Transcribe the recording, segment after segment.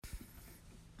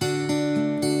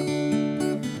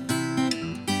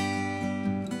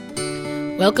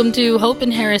Welcome to Hope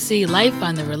and Heresy, Life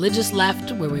on the Religious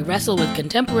Left, where we wrestle with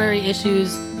contemporary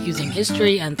issues using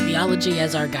history and theology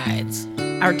as our guides.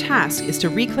 Our task is to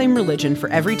reclaim religion for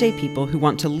everyday people who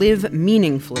want to live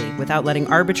meaningfully without letting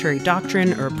arbitrary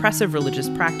doctrine or oppressive religious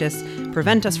practice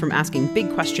prevent us from asking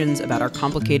big questions about our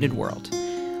complicated world.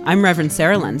 I'm Reverend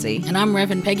Sarah Lindsay. And I'm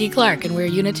Reverend Peggy Clark, and we're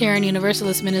Unitarian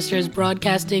Universalist ministers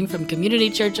broadcasting from Community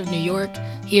Church of New York,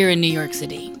 here in New York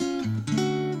City.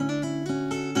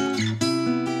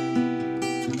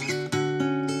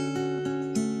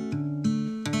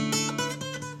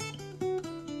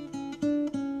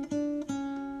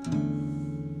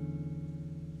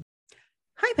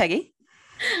 Hi, Peggy.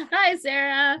 Hi,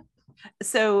 Sarah.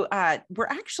 So we're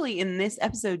actually in this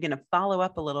episode going to follow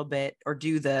up a little bit or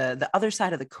do the other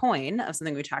side of the coin of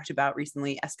something we talked about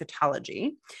recently,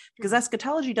 eschatology, because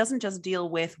eschatology doesn't just deal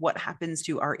with what happens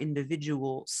to our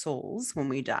individual souls when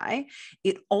we die.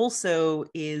 It also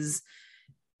is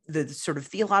the sort of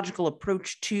theological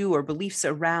approach to or beliefs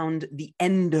around the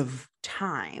end of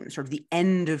time, sort of the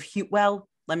end of,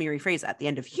 let me rephrase that. The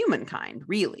end of humankind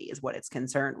really is what it's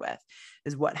concerned with,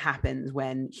 is what happens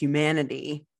when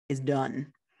humanity is done.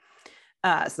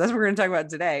 So that's what we're going to talk about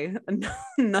today.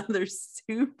 Another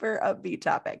super upbeat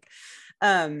topic.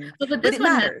 But this it one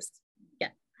matters.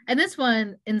 And this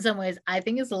one, in some ways, I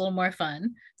think is a little more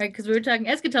fun, right? Because we were talking,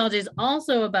 eschatology is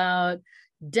also about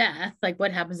death, like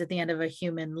what happens at the end of a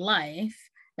human life.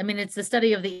 I mean, it's the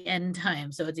study of the end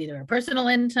time. So it's either a personal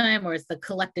end time or it's the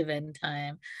collective end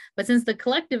time. But since the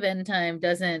collective end time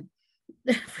doesn't,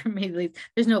 for me at least,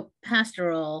 there's no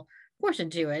pastoral portion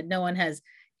to it. No one has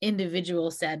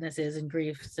individual sadnesses and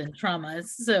griefs and traumas.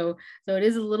 So it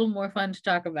is a little more fun to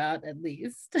talk about, at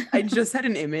least. I just had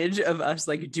an image of us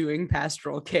like doing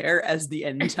pastoral care as the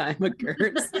end time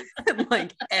occurs. And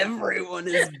like everyone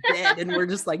is dead and we're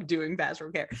just like doing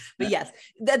pastoral care. But yes,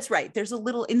 that's right. There's a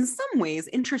little, in some ways,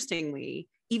 interestingly,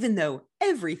 even though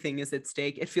everything is at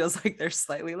stake, it feels like there's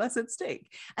slightly less at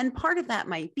stake. And part of that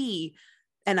might be,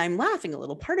 and I'm laughing a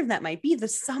little, part of that might be the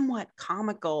somewhat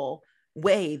comical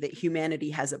way that humanity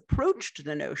has approached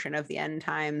the notion of the end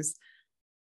times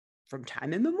from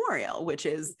time immemorial, which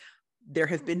is there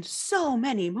have been so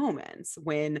many moments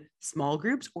when small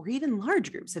groups or even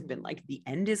large groups have been like, the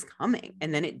end is coming,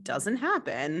 and then it doesn't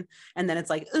happen. And then it's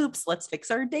like, oops, let's fix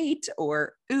our date,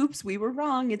 or oops, we were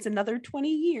wrong, it's another 20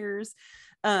 years.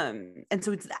 And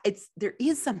so it's there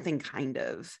is something kind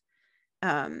of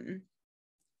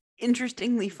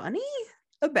interestingly funny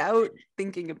about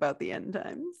thinking about the end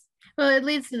times. Well, it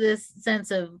leads to this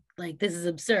sense of like, this is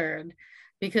absurd,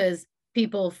 because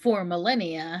people for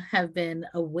millennia have been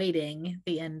awaiting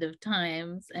the end of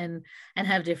times and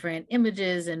have different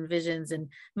images and visions. And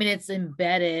I mean, it's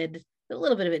embedded a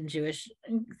little bit of it in Jewish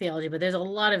theology, but there's a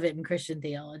lot of it in Christian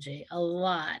theology, a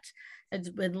lot. It's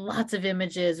with lots of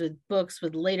images, with books,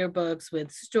 with later books,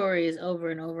 with stories over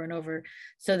and over and over,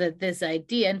 so that this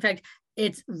idea, in fact,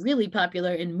 it's really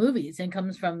popular in movies and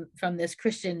comes from this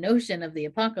Christian notion of the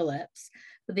apocalypse.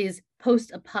 But these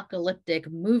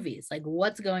post-apocalyptic movies, like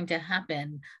what's going to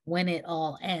happen when it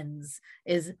all ends,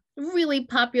 is really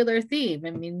popular theme.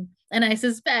 I mean, and I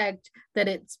suspect that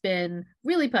it's been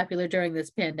really popular during this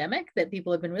pandemic, that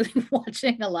people have been really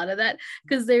watching a lot of that,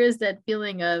 because there is that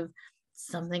feeling of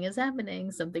something is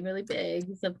happening, something really big.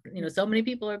 So many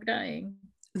people are dying.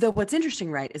 Though what's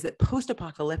interesting, right, is that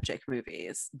post-apocalyptic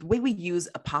movies, the way we use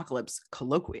apocalypse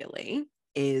colloquially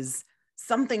is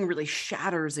something really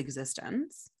shatters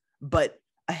existence, but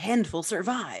a handful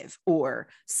survive, or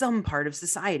some part of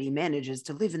society manages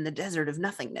to live in the desert of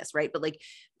nothingness, right?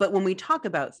 But when we talk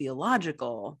about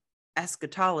theological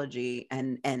eschatology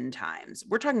and end times,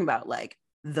 we're talking about like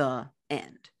the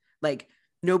end. Like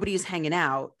nobody's hanging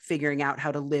out, figuring out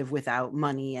how to live without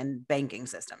money and banking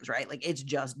systems, right? Like it's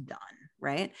just done.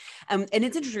 Right. And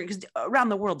it's interesting because around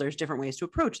the world, there's different ways to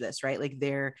approach this, right? Like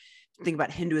think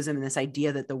about Hinduism and this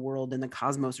idea that the world and the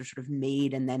cosmos are sort of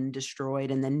made and then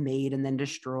destroyed and then made and then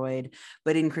destroyed.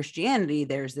 But in Christianity,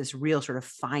 there's this real sort of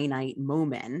finite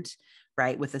moment,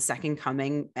 right, with the second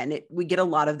coming. And we get a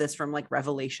lot of this from like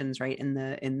Revelations, right, in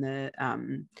the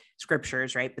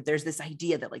scriptures, right? But there's this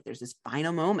idea that like there's this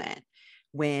final moment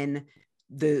when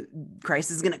the Christ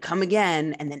is going to come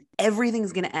again, and then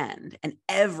everything's going to end, and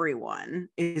everyone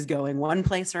is going one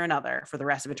place or another for the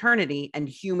rest of eternity, and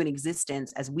human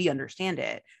existence as we understand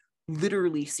it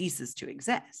literally ceases to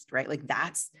exist, right? Like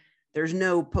there's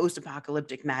no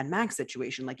post-apocalyptic Mad Max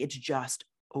situation, like it's just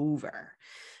over.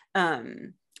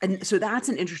 And so that's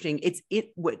an interesting,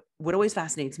 what always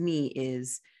fascinates me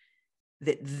is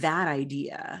that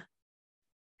idea,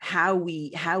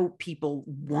 how people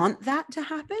want that to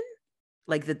happen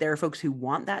like that there are folks who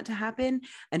want that to happen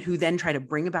and who then try to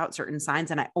bring about certain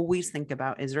signs. And I always think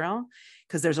about Israel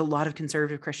because there's a lot of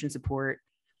conservative Christian support,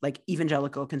 like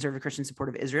evangelical conservative Christian support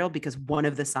of Israel, because one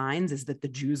of the signs is that the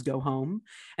Jews go home.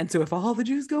 And so if all the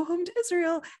Jews go home to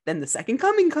Israel, then the second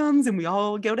coming comes and we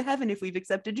all go to heaven if we've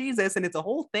accepted Jesus. And it's a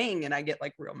whole thing. And I get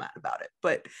like real mad about it.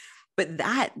 But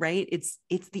that, right, it's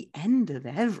the end of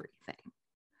everything.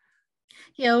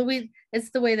 Yeah,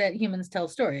 it's the way that humans tell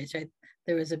stories, right?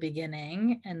 There was a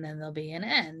beginning and then there'll be an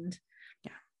end.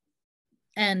 Yeah.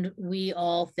 And we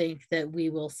all think that we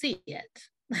will see it.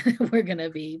 We're going to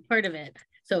be part of it.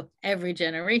 So every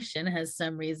generation has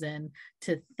some reason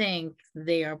to think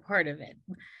they are part of it.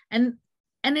 And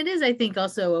it is, I think,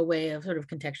 also a way of sort of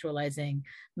contextualizing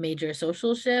major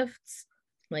social shifts,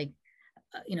 like,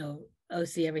 oh,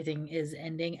 see, everything is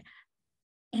ending.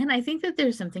 And I think that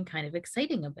there's something kind of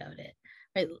exciting about it,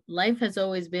 right? Life has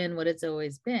always been what it's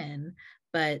always been,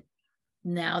 but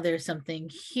now there's something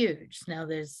huge. Now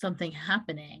there's something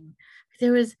happening.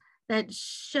 There was that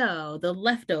show, The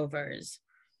Leftovers,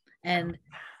 and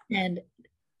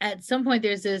at some point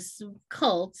there's this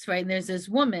cult, right? And there's this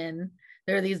woman,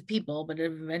 there are these people, but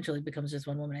it eventually becomes just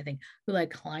one woman, I think, who like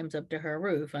climbs up to her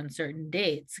roof on certain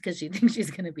dates because she thinks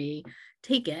she's going to be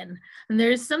taken. And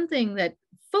there's something that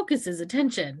focuses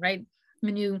attention, right?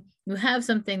 When you have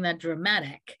something that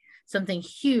dramatic, something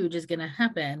huge is going to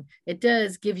happen, it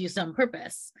does give you some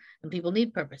purpose, and people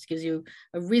need purpose. It gives you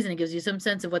a reason. It gives you some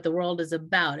sense of what the world is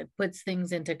about. It puts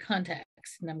things into context.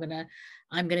 And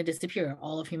I'm gonna disappear.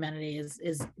 All of humanity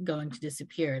is going to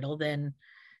disappear. It'll then,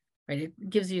 right? It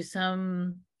gives you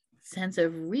some sense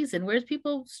of reason, whereas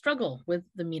people struggle with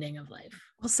the meaning of life.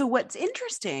 Well, so what's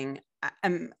interesting,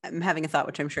 I'm having a thought,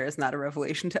 which I'm sure is not a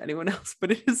revelation to anyone else,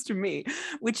 but it is to me,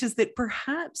 which is that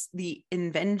perhaps the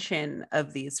invention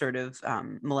of these sort of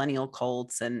millennial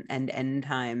cults and end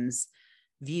times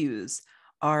views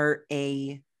are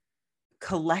a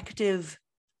collective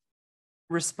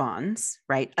response,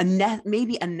 right?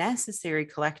 Maybe a necessary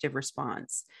collective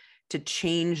response to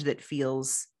change that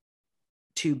feels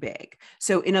too big.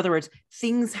 So in other words,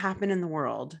 things happen in the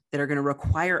world that are going to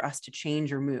require us to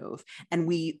change or move. And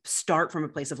we start from a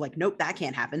place of like, nope, that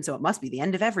can't happen. So it must be the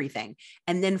end of everything.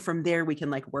 And then from there, we can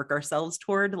like work ourselves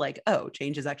toward like, oh,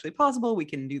 change is actually possible. We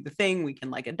can do the thing. We can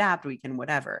like adapt. We can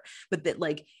whatever. But that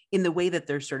like in the way that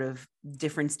there's sort of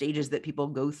different stages that people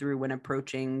go through when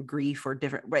approaching grief or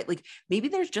different, right? Like maybe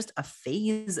there's just a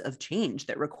phase of change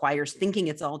that requires thinking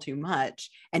it's all too much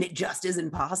and it just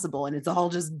isn't possible and it's all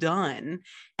just done.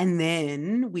 And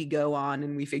then we go on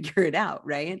and we figure it out,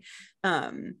 right?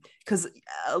 Because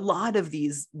a lot of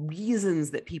these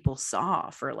reasons that people saw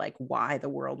for like why the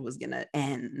world was going to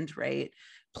end, right?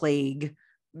 Plague,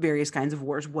 various kinds of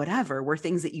wars, whatever, were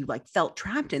things that you like felt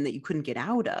trapped in that you couldn't get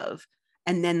out of.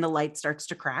 And then the light starts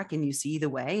to crack and you see the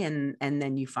way and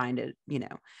then you find it,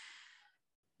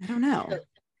 I don't know.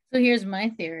 So here's my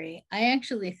theory. I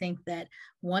actually think that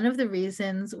one of the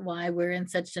reasons why we're in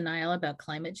such denial about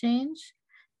climate change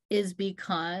is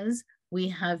because we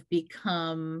have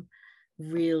become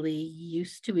really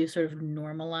used to, we've sort of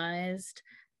normalized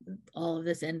all of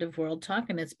this end of world talk,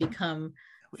 and it's become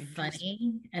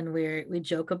funny, and we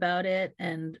joke about it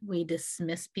and we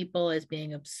dismiss people as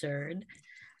being absurd,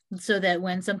 so that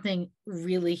when something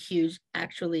really huge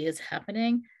actually is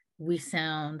happening, we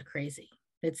sound crazy.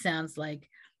 It sounds like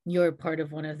you're part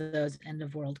of one of those end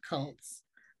of world cults.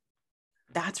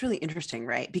 That's really interesting,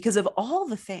 right? Because of all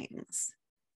the things,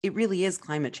 it really is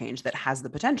climate change that has the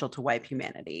potential to wipe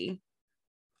humanity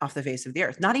off the face of the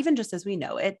earth. Not even just as we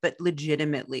know it, but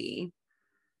legitimately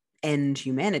end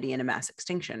humanity in a mass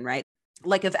extinction, right?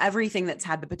 Like of everything that's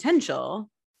had the potential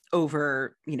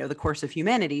over, the course of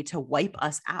humanity to wipe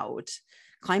us out,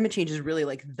 climate change is really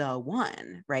like the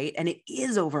one, right? And it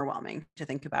is overwhelming to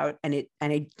think about. And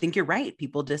I think you're right.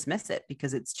 People dismiss it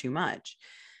because it's too much.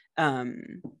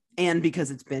 And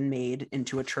because it's been made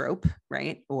into a trope,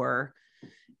 right? Or,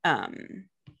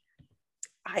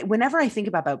 whenever I think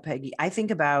about Peggy, I think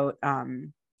about,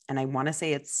 and I want to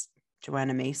say it's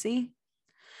Joanna Macy,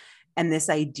 and this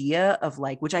idea of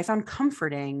like, which I found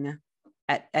comforting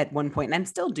at one point, and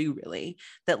still do really,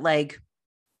 that like,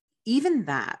 even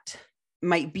that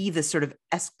might be the sort of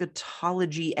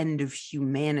eschatology end of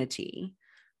humanity,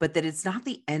 but that it's not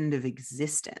the end of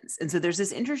existence. And so there's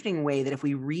this interesting way that if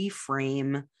we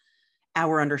reframe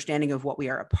our understanding of what we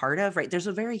are a part of, right, there's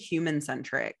a very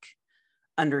human-centric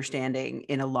understanding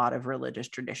in a lot of religious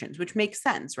traditions, which makes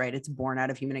sense, right? It's born out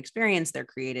of human experience. They're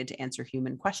created to answer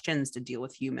human questions, to deal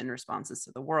with human responses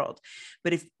to the world.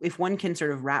 But if one can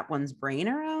sort of wrap one's brain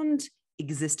around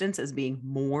existence as being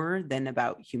more than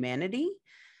about humanity,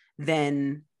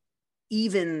 then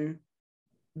even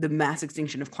the mass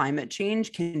extinction of climate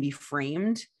change can be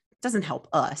framed, it doesn't help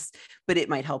us, but it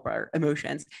might help our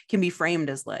emotions, can be framed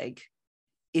as like,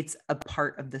 it's a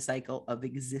part of the cycle of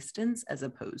existence as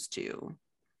opposed to,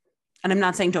 and I'm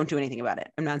not saying don't do anything about it.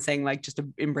 I'm not saying like just to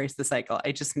embrace the cycle.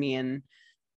 I just mean,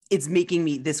 it's making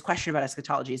me, this question about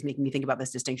eschatology is making me think about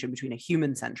this distinction between a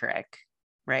human-centric,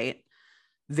 right,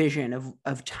 vision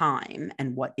of time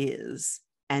and what is,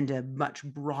 and a much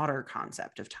broader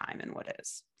concept of time and what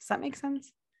is. Does that make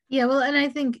sense? Yeah, well, and I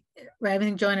think, right, I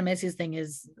think Joanna Macy's thing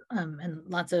is, and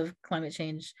lots of climate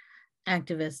change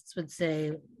activists would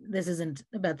say, this isn't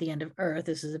about the end of Earth,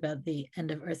 this is about the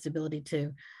end of Earth's ability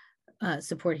to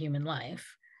support human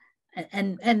life.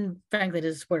 And frankly,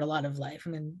 to support a lot of life. I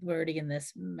mean, we're already in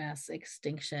this mass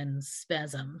extinction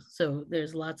spasm. So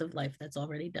there's lots of life that's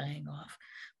already dying off.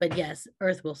 But yes,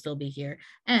 Earth will still be here.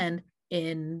 And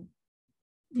in,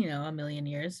 a million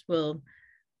years, we'll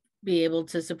be able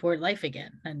to support life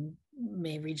again and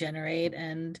may regenerate.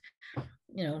 And,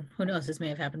 who knows, this may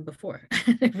have happened before.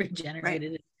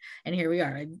 Regenerated. Right. And here we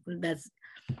are.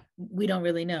 We don't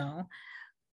really know.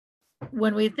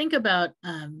 When we think about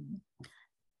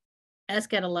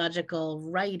eschatological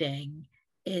writing,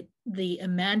 the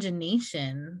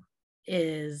imagination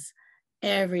is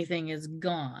everything is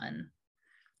gone,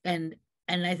 and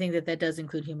I think that does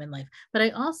include human life. But I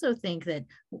also think that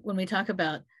when we talk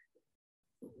about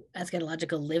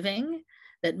eschatological living,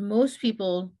 that most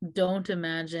people don't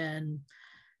imagine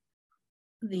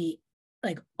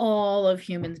all of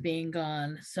humans being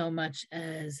gone so much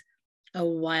as a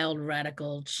wild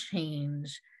radical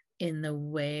change in the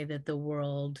way that the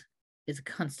world is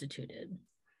constituted.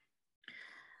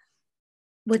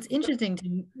 What's interesting to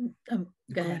me,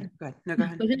 go ahead. No, go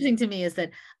ahead. What's interesting to me is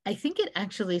that I think it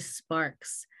actually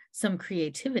sparks some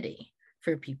creativity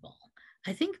for people.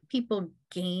 I think people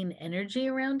gain energy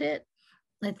around it.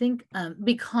 I think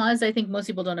because I think most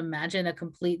people don't imagine a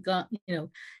complete,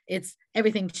 it's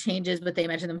everything changes, but they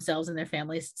imagine themselves and their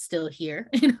families still here,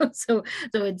 so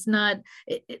it's not,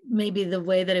 maybe the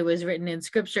way that it was written in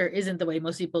scripture isn't the way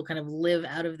most people kind of live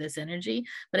out of this energy.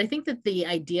 But I think that the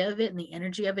idea of it and the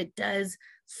energy of it does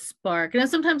spark. Now,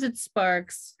 sometimes it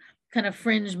sparks kind of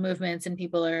fringe movements and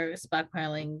people are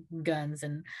stockpiling guns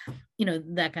and,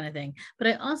 that kind of thing. But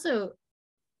I also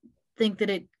think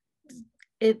that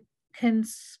it can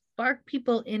spark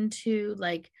people into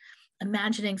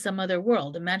imagining some other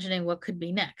world, imagining what could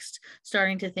be next,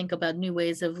 starting to think about new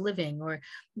ways of living,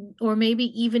 or maybe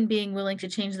even being willing to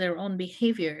change their own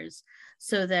behaviors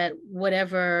so that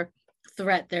whatever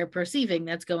threat they're perceiving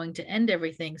that's going to end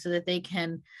everything, so that they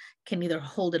can either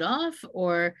hold it off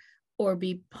or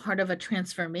be part of a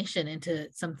transformation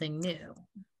into something new.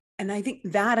 And I think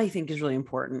is really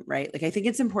important, right? I think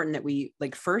it's important that we,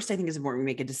 first, I think it's important we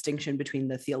make a distinction between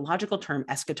the theological term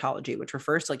eschatology, which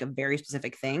refers to a very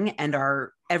specific thing, and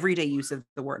our everyday use of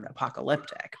the word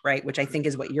apocalyptic, right? Which I think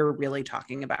is what you're really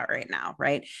talking about right now,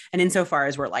 right? And insofar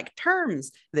as we're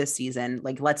terms this season,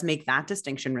 let's make that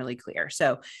distinction really clear.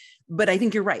 So, but I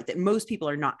think you're right that most people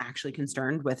are not actually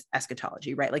concerned with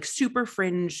eschatology, right? Super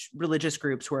fringe religious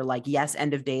groups who are yes,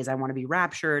 end of days, I want to be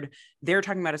raptured. They're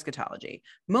talking about eschatology.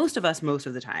 Most of us, most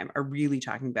of the time, are really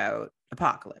talking about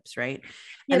apocalypse, right?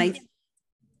 Yeah, and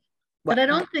but I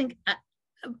don't think,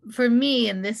 for me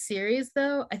in this series,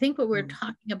 though, I think what we're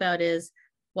talking about is,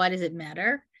 why does it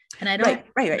matter? And I don't,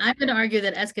 right. I'm going to argue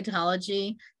that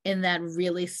eschatology in that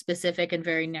really specific and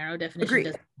very narrow definition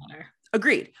doesn't matter.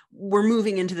 Agreed. We're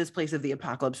moving into this place of the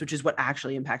apocalypse, which is what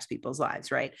actually impacts people's lives,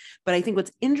 right? But I think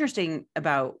what's interesting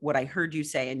about what I heard you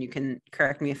say, and you can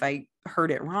correct me if I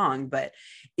heard it wrong, but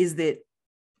is that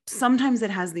sometimes it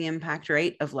has the impact,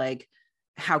 right, of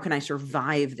how can I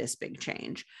survive this big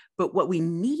change? But what we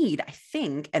need, I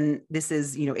think, and this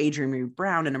is, Adrienne Maree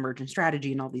Brown and emergent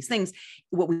strategy and all these things,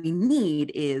 what we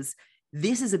need is,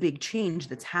 this is a big change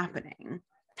that's happening.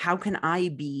 How can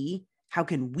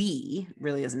we,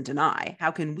 really isn't deny,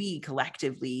 how can we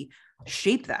collectively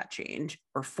shape that change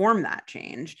or form that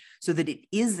change so that it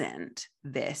isn't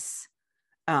this,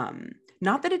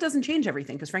 not that it doesn't change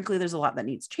everything, because frankly, there's a lot that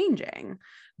needs changing,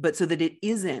 but so that it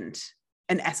isn't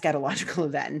an eschatological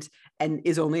event and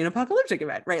is only an apocalyptic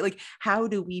event, right? How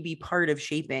do we be part of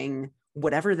shaping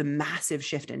whatever the massive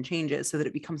shift and changes so that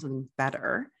it becomes something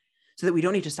better, so that we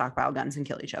don't need to stockpile guns and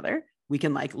kill each other? We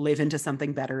can live into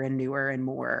something better and newer and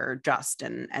more just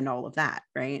and all of that,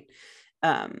 right?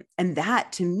 And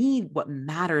that, to me, what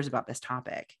matters about this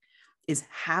topic is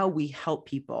how we help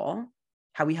people,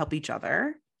 how we help each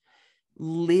other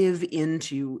live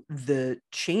into the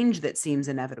change that seems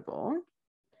inevitable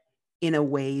in a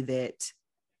way that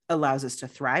allows us to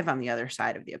thrive on the other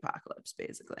side of the apocalypse,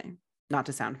 basically. not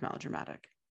to sound melodramatic.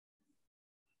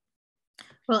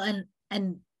 Well,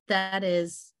 and that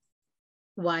is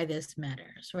why this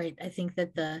matters, right? I think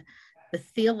that the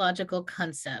theological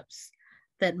concepts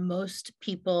that most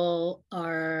people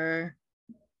are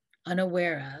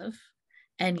unaware of,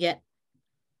 and yet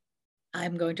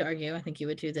I'm going to argue, I think you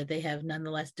would too, that they have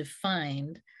nonetheless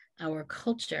defined our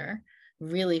culture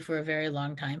really for a very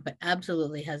long time, but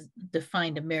absolutely has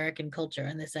defined American culture,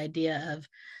 and this idea of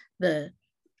the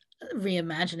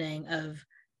reimagining of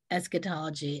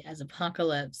eschatology as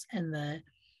apocalypse, and the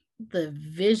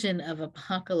vision of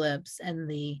apocalypse, and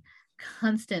the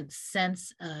constant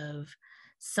sense of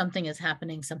something is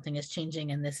happening, something is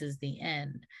changing, and this is the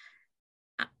end,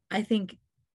 I think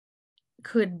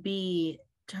could be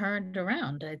turned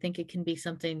around. I think it can be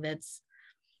something that's,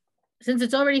 since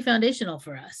it's already foundational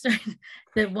for us, right,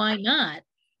 that why not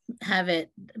have it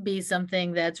be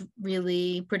something that's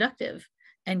really productive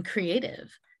and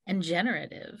creative and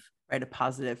generative. Right, a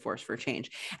positive force for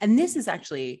change. And this is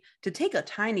actually, to take a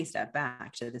tiny step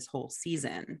back to this whole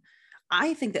season,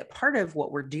 I think that part of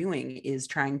what we're doing is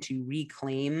trying to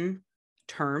reclaim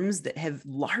terms that have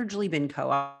largely been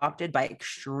co-opted by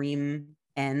extreme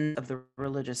ends of the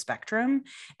religious spectrum,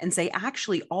 and say,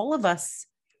 actually, all of us,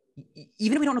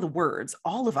 even if we don't know the words,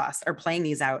 all of us are playing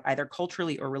these out either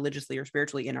culturally or religiously or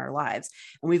spiritually in our lives.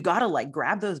 And we've got to like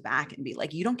grab those back and be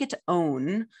like, you don't get to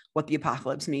own what the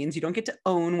apocalypse means. You don't get to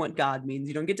own what God means.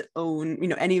 You don't get to own,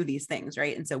 any of these things.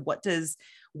 Right. And so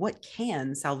what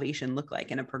can salvation look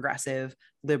like in a progressive,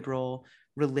 liberal,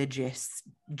 religious,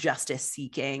 justice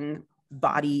seeking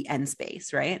body and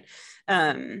space? Right.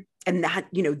 And that,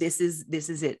 this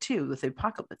is it too with the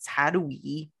apocalypse. How do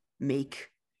we make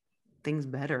things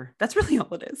better? That's really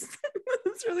all it is.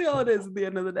 That's really all it is at the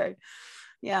end of the day.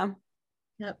 Yeah.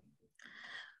 Yep.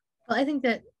 Well, I think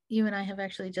that you and I have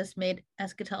actually just made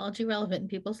eschatology relevant in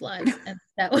people's lives, and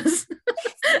that was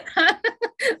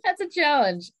that's a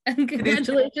challenge. And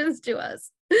congratulations to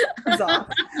us.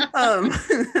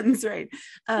 That's right.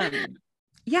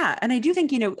 Yeah, and I do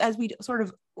think, as we sort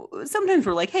of, sometimes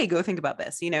we're like, hey, go think about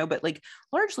this, but like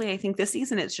largely I think this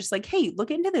season it's just like, hey, look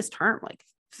into this term, like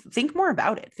think more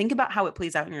about it. Think about how it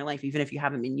plays out in your life, even if you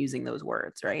haven't been using those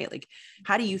words, right? Like,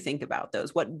 how do you think about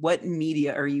those? What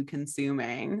media are you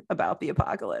consuming about the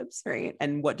apocalypse, right?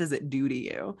 And what does it do to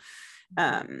you?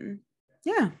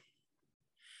 Yeah.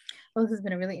 Well, this has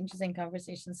been a really interesting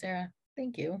conversation, Sarah.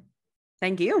 Thank you.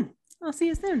 Thank you. I'll see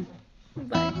you soon.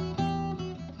 Bye.